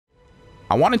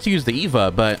I wanted to use the Eva,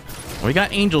 but we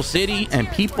got Angel City, and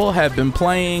people have been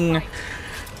playing.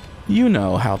 You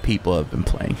know how people have been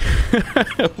playing.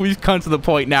 We've come to the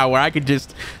point now where I could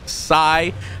just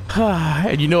sigh,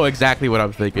 and you know exactly what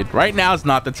I'm thinking. Right now is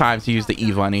not the time to use the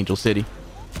Eva on Angel City.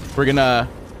 We're gonna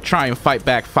try and fight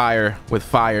back fire with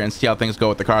fire and see how things go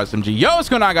with the car SMG. Yo, what's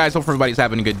going on, guys? Hope everybody's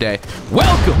having a good day.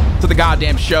 Welcome to the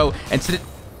goddamn show. And today,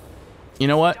 you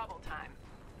know what?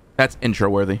 That's intro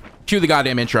worthy. Cue the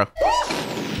goddamn intro.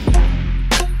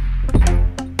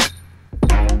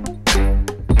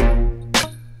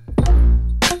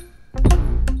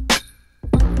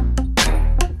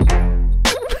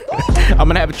 I'm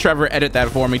gonna have Trevor edit that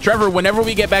for me. Trevor, whenever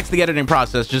we get back to the editing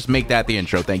process, just make that the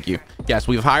intro. Thank you. Yes,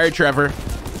 we've hired Trevor.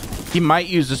 He might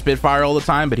use the Spitfire all the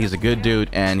time, but he's a good dude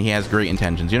and he has great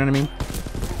intentions. You know what I mean?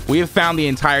 We have found the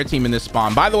entire team in this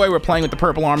spawn. By the way, we're playing with the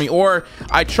Purple Army, or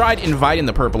I tried inviting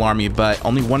the Purple Army, but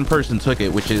only one person took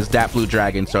it, which is that Blue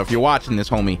Dragon. So if you're watching this,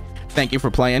 homie, thank you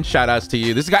for playing. Shout outs to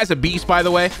you. This guy's a beast, by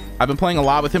the way. I've been playing a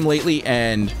lot with him lately,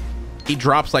 and he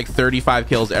drops like 35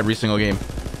 kills every single game.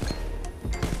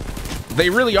 They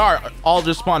really are all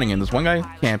just spawning in. There's one guy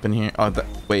camping here. Oh,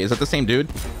 wait, is that the same dude?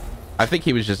 I think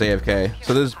he was just AFK.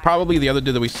 So there's probably the other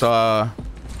dude that we saw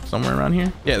somewhere around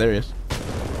here. Yeah, there he is.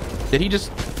 Did he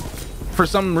just... For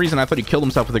some reason, I thought he killed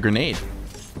himself with a grenade.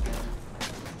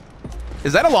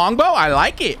 Is that a longbow? I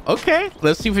like it. Okay,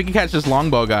 let's see if we can catch this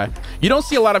longbow guy. You don't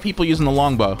see a lot of people using the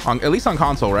longbow, at least on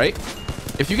console, right?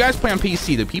 If you guys play on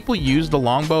PC, do people use the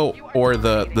longbow or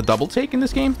the double take in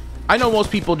this game? I know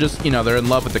most people just, you know, they're in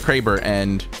love with the Kraber,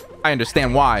 and I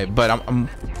understand why, but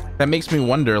that makes me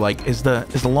wonder, like, is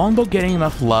the longbow getting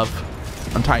enough love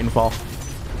on Titanfall?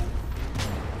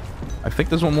 I think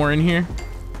there's one more in here.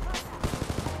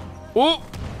 Oh,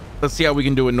 let's see how we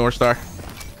can do with North Star.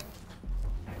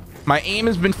 My aim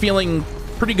has been feeling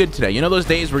pretty good today. You know those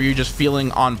days where you're just feeling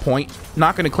on point?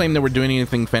 Not going to claim that we're doing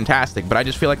anything fantastic, but I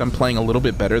just feel like I'm playing a little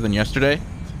bit better than yesterday.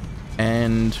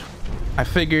 And I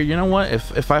figure, you know what?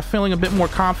 If I'm feeling a bit more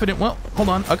confident, well, hold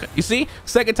on. Okay, you see?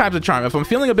 Second time's a charm. If I'm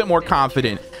feeling a bit more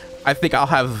confident, I think I'll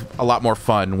have a lot more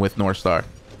fun with North Star.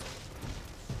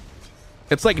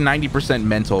 It's like 90%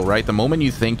 mental, right? The moment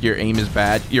you think your aim is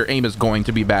bad, your aim is going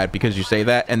to be bad because you say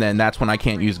that, and then that's when I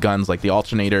can't use guns like the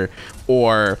alternator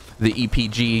or the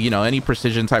EPG, you know, any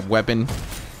precision type weapon,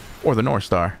 or the North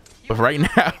Star. But right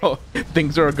now,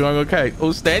 things are going okay.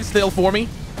 Oh, stand still for me.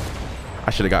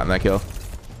 I should have gotten that kill.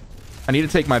 I need to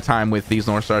take my time with these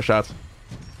North Star shots.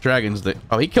 Dragons,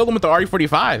 oh, he killed him with the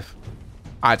RE45.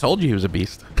 I told you he was a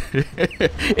beast.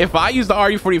 If I use the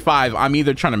RE45, I'm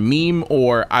either trying to meme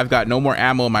or I've got no more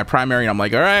ammo in my primary, and I'm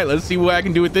like, all right, let's see what I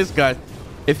can do with this guy.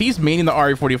 If he's maining the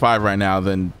RE45 right now,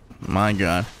 then my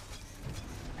god.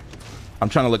 I'm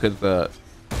trying to look at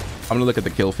the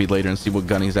kill feed later and see what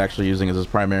gun he's actually using as his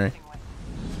primary.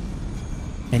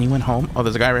 And he went home. Oh,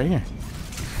 there's a guy right here.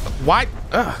 Why?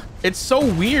 Ugh. It's so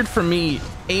weird for me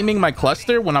aiming my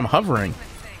cluster when I'm hovering.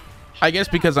 I guess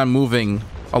because I'm moving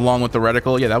along with the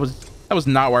reticle. Yeah, that was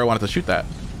not where I wanted to shoot that.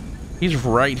 He's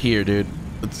right here, dude.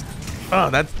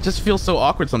 That just feels so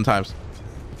awkward sometimes.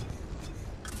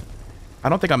 I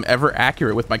don't think I'm ever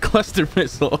accurate with my cluster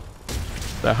missile.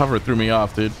 That hover threw me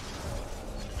off, dude.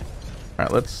 All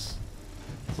right, it's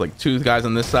like two guys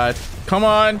on this side. Come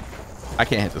on. I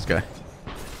can't hit this guy.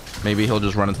 Maybe he'll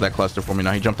just run into that cluster for me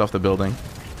now. He jumped off the building.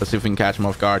 Let's see if we can catch him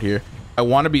off guard here. I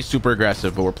want to be super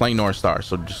aggressive, but we're playing North Star,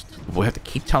 so we have to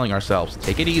keep telling ourselves,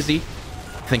 take it easy.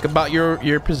 Think about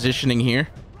your positioning here.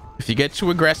 If you get too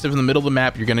aggressive in the middle of the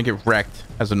map, you're gonna get wrecked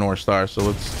as a North Star. So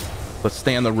let's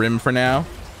stay on the rim for now.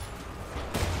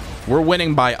 We're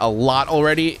winning by a lot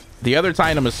already. The other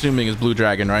Titan, I'm assuming, is Blue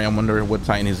Dragon, right? I'm wondering what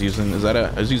Titan he's using.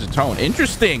 Is using Tone?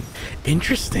 Interesting.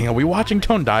 Interesting. Are we watching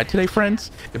Tone die today, friends?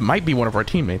 It might be one of our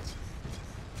teammates.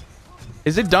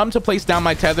 Is it dumb to place down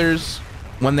my tethers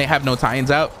when they have no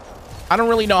Titans out? I don't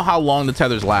really know how long the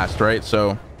tethers last, right?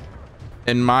 So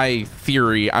in my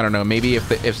theory, I don't know, maybe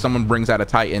if someone brings out a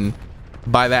Titan,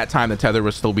 by that time the tether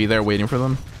will still be there waiting for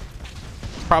them.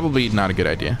 Probably not a good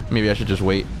idea. Maybe I should just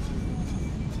wait.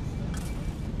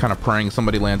 Kind of praying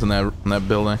somebody lands on that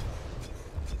building.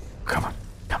 Come on,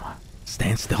 come on,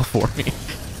 stand still for me.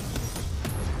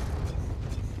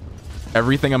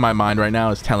 Everything in my mind right now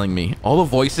is telling me, all the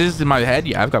voices in my head,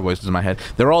 yeah, I've got voices in my head,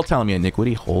 they're all telling me,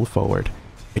 Iniquity, hold forward.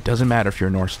 It doesn't matter if you're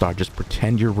a North Star, just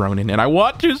pretend you're Ronin. And I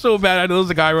want to so bad. I know there's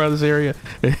a guy around this area.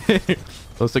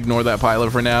 Let's ignore that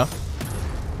pilot for now.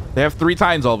 They have 3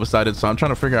 Titans all of a sudden, so I'm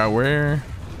trying to figure out where.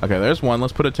 Okay, there's one.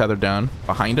 Let's put a tether down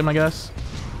behind him, I guess.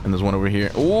 And there's one over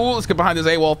here. Oh, let's get behind this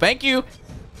AWOL. Thank you.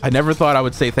 I never thought I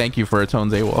would say thank you for a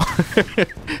Tone's AWOL.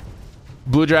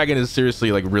 Blue Dragon is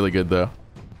seriously like really good though.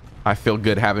 I feel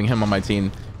good having him on my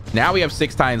team. Now we have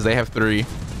 6 Titans. They have 3.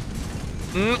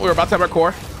 We're about to have our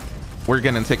core. We're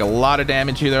going to take a lot of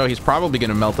damage here, though. He's probably going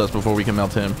to melt us before we can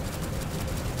melt him.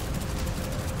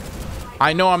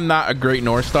 I know I'm not a great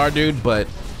North Star dude, but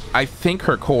I think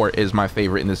her core is my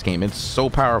favorite in this game. It's so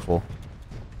powerful.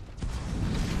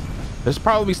 There's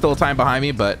probably still time behind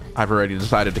me, but I've already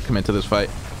decided to commit to this fight.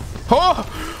 Oh!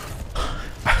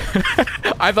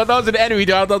 I thought that was an enemy,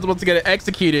 dude. I thought I was supposed to get it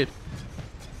executed.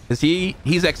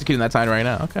 He's executing that Titan right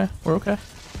now. Okay, we're okay.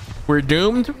 We're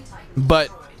doomed, but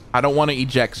I don't want to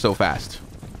eject so fast.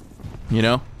 You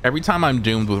know, every time I'm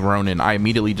doomed with Ronin, I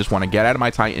immediately just want to get out of my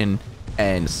Titan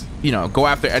and, you know, go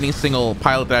after any single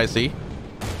pilot that I see.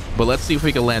 But let's see if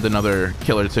we can land another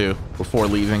kill or 2 before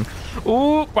leaving.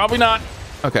 Ooh, probably not.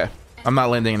 Okay, I'm not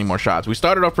landing any more shots. We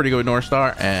started off pretty good with North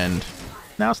Star, and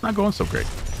now it's not going so great.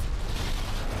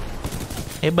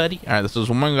 Hey, buddy. All right, this is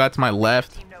one guy to my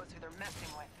left.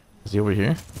 Is he over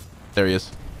here? There he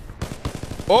is.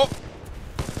 Oh! All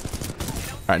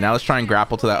right, now let's try and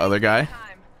grapple to that other guy.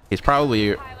 He's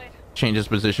probably changed his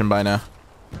position by now.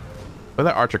 Where'd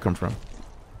that archer come from?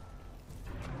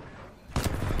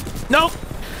 No!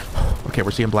 Okay,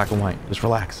 we're seeing black and white. Just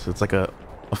relax. It's like a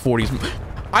 40s.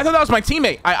 I thought that was my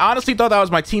teammate. I honestly thought that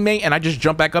was my teammate, and I just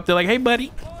jumped back up there like, hey,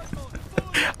 buddy.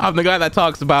 I'm the guy that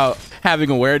talks about having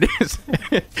awareness.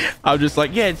 I'm just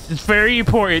like, yeah, it's very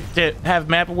important to have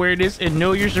map awareness and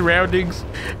know your surroundings.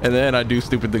 And then I do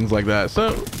stupid things like that.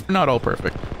 So, not all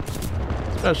perfect.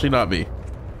 Especially not me.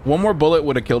 One more bullet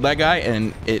would have killed that guy,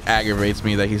 and it aggravates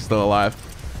me that he's still alive.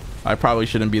 I probably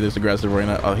shouldn't be this aggressive right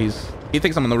now. Oh, he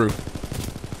thinks I'm on the roof.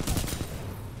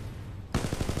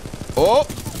 Oh!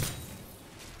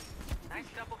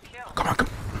 Come on, come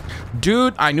on.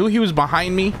 Dude, I knew he was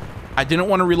behind me. I didn't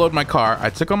want to reload my car. I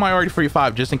took on my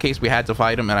RD-45 just in case we had to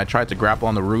fight him, and I tried to grapple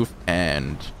on the roof,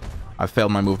 and I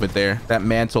failed my movement there. That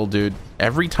mantle, dude.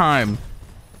 Every time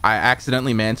I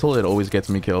accidentally mantle, it always gets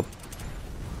me killed.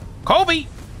 Kobe!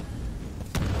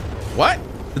 What?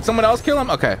 Did someone else kill him?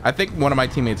 Okay, I think one of my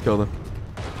teammates killed him.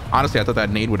 Honestly, I thought that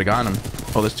nade would have gotten him.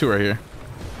 Oh, there's 2 right here.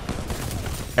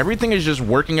 Everything is just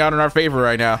working out in our favor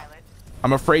right now.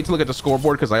 I'm afraid to look at the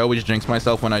scoreboard because I always jinx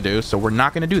myself when I do, so we're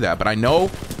not going to do that. But I know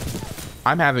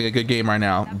I'm having a good game right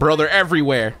now. Bro, they're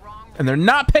everywhere, and they're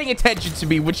not paying attention to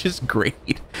me, which is great.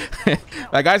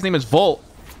 That guy's name is Volt.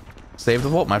 Save the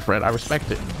Volt, my friend. I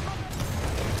respect it.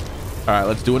 All right,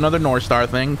 let's do another North Star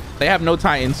thing. They have no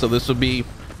Titans, so this will be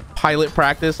pilot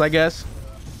practice, I guess.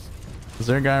 Is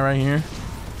there a guy right here?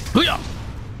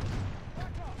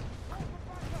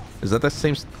 Is that the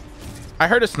same? I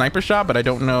heard a sniper shot, but I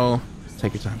don't know.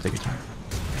 Take your time. Take your time.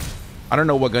 I don't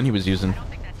know what gun he was using.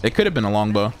 It could have been a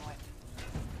longbow.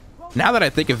 Now that I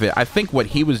think of it, I think what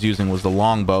he was using was the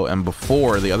longbow, and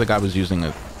before the other guy was using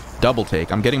a double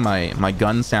take. I'm getting my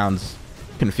gun sounds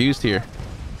confused here.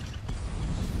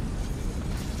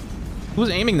 Who's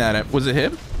aiming that at? Was it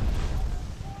him?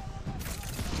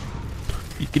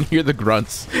 You can hear the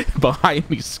grunts behind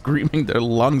me screaming their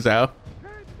lungs out.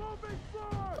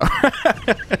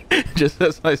 Just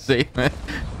as I say that.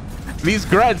 These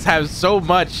grunts have so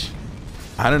much,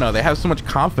 I don't know, they have so much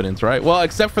confidence, right? Well,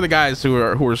 except for the guys who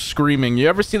are screaming. You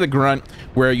ever see the grunt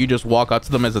where you just walk up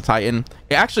to them as a Titan?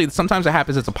 Actually, sometimes it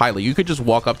happens as a pilot. You could just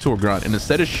walk up to a grunt, and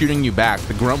instead of shooting you back,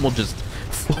 the grunt will just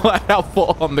flat out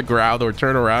fall on the ground or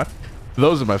turn around.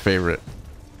 Those are my favorite.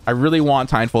 I really want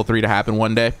Titanfall 3 to happen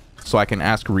one day so I can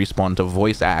ask Respawn to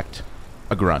voice act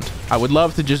a grunt. I would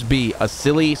love to just be a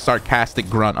silly, sarcastic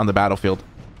grunt on the battlefield.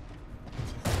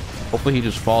 Hopefully he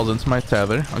just falls into my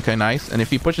tether. Okay, nice. And if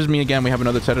he pushes me again, we have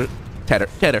another tether. We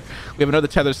have another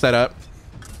tether set up.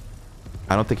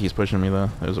 I don't think he's pushing me, though.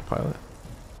 There's a pilot.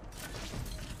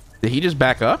 Did he just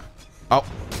back up? Oh.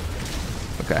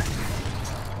 Okay.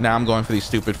 Now I'm going for these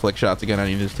stupid flick shots again. I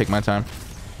need to just take my time.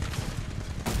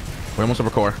 We almost have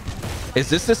a core. Is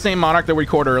this the same Monarch that we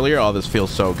recorded earlier? Oh, this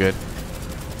feels so good.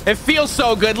 It feels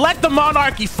so good. Let the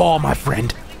Monarchy fall, my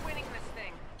friend.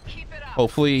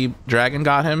 Hopefully Dragon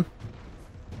got him.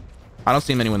 I don't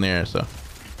see him anyone there, so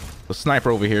the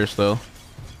sniper over here still.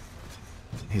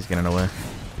 He's getting away.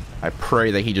 I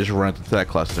pray that he just runs into that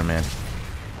cluster, man.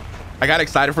 I got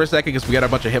excited for a second because we got a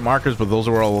bunch of hit markers, but those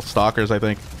were all stalkers, I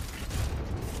think.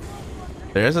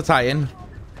 There's a Titan,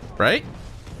 right?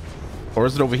 Or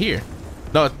is it over here?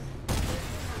 No,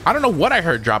 I don't know what I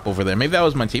heard drop over there. Maybe that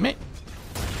was my teammate.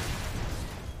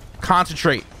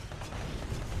 Concentrate.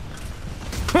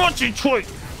 Concentrate.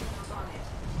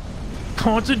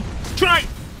 Concentrate.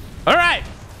 All right.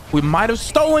 We might have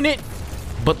stolen it,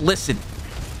 but listen,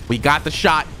 we got the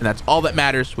shot, and that's all that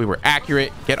matters. We were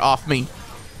accurate. Get off me.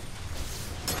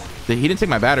 He didn't take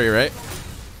my battery, right?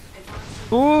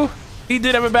 Ooh, he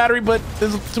did have a battery, but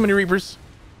there's too many Reapers.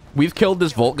 We've killed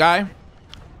this Volt guy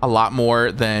a lot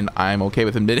more than I'm okay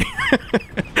with him hitting.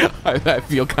 I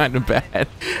feel kind of bad.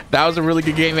 That was a really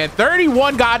good game, man.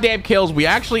 31 goddamn kills. We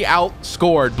actually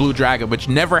outscored Blue Dragon, which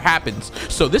never happens.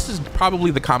 So this is probably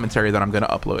the commentary that I'm gonna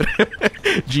upload.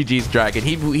 GG's Dragon.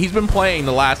 He's been playing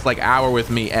the last like hour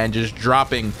with me and just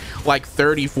dropping like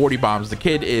 30-40 bombs. The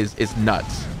kid is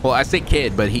nuts. Well, I say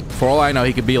kid, but he, for all I know,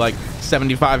 he could be like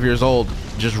 75 years old,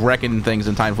 just wrecking things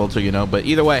in Timefall 2, you know. But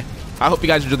either way, I hope you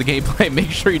guys enjoyed the gameplay. Make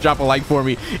sure you drop a like for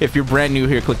me. If you're brand new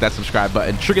here, click that subscribe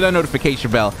button, trigger that notification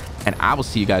bell, and I will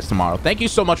see you guys tomorrow. Thank you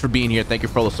so much for being here. Thank you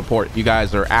for all the support. You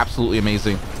guys are absolutely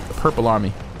amazing. The Purple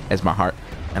Army is my heart,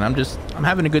 and I'm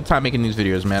having a good time making these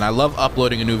videos, man. I love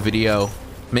uploading a new video,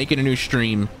 making a new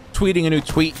stream, tweeting a new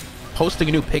tweet, posting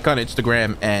a new pic on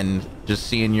Instagram, and just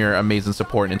seeing your amazing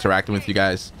support and interacting with you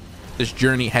guys. This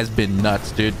journey has been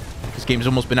nuts, dude. This game's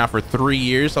almost been out for 3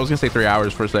 years. I was gonna say 3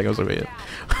 hours for a second. I was like,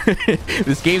 yeah.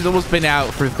 This game's almost been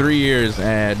out for 3 years,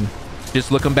 and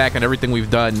just looking back on everything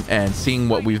we've done and seeing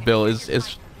what we've built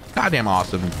is goddamn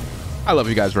awesome. I love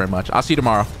you guys very much. I'll see you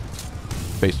tomorrow.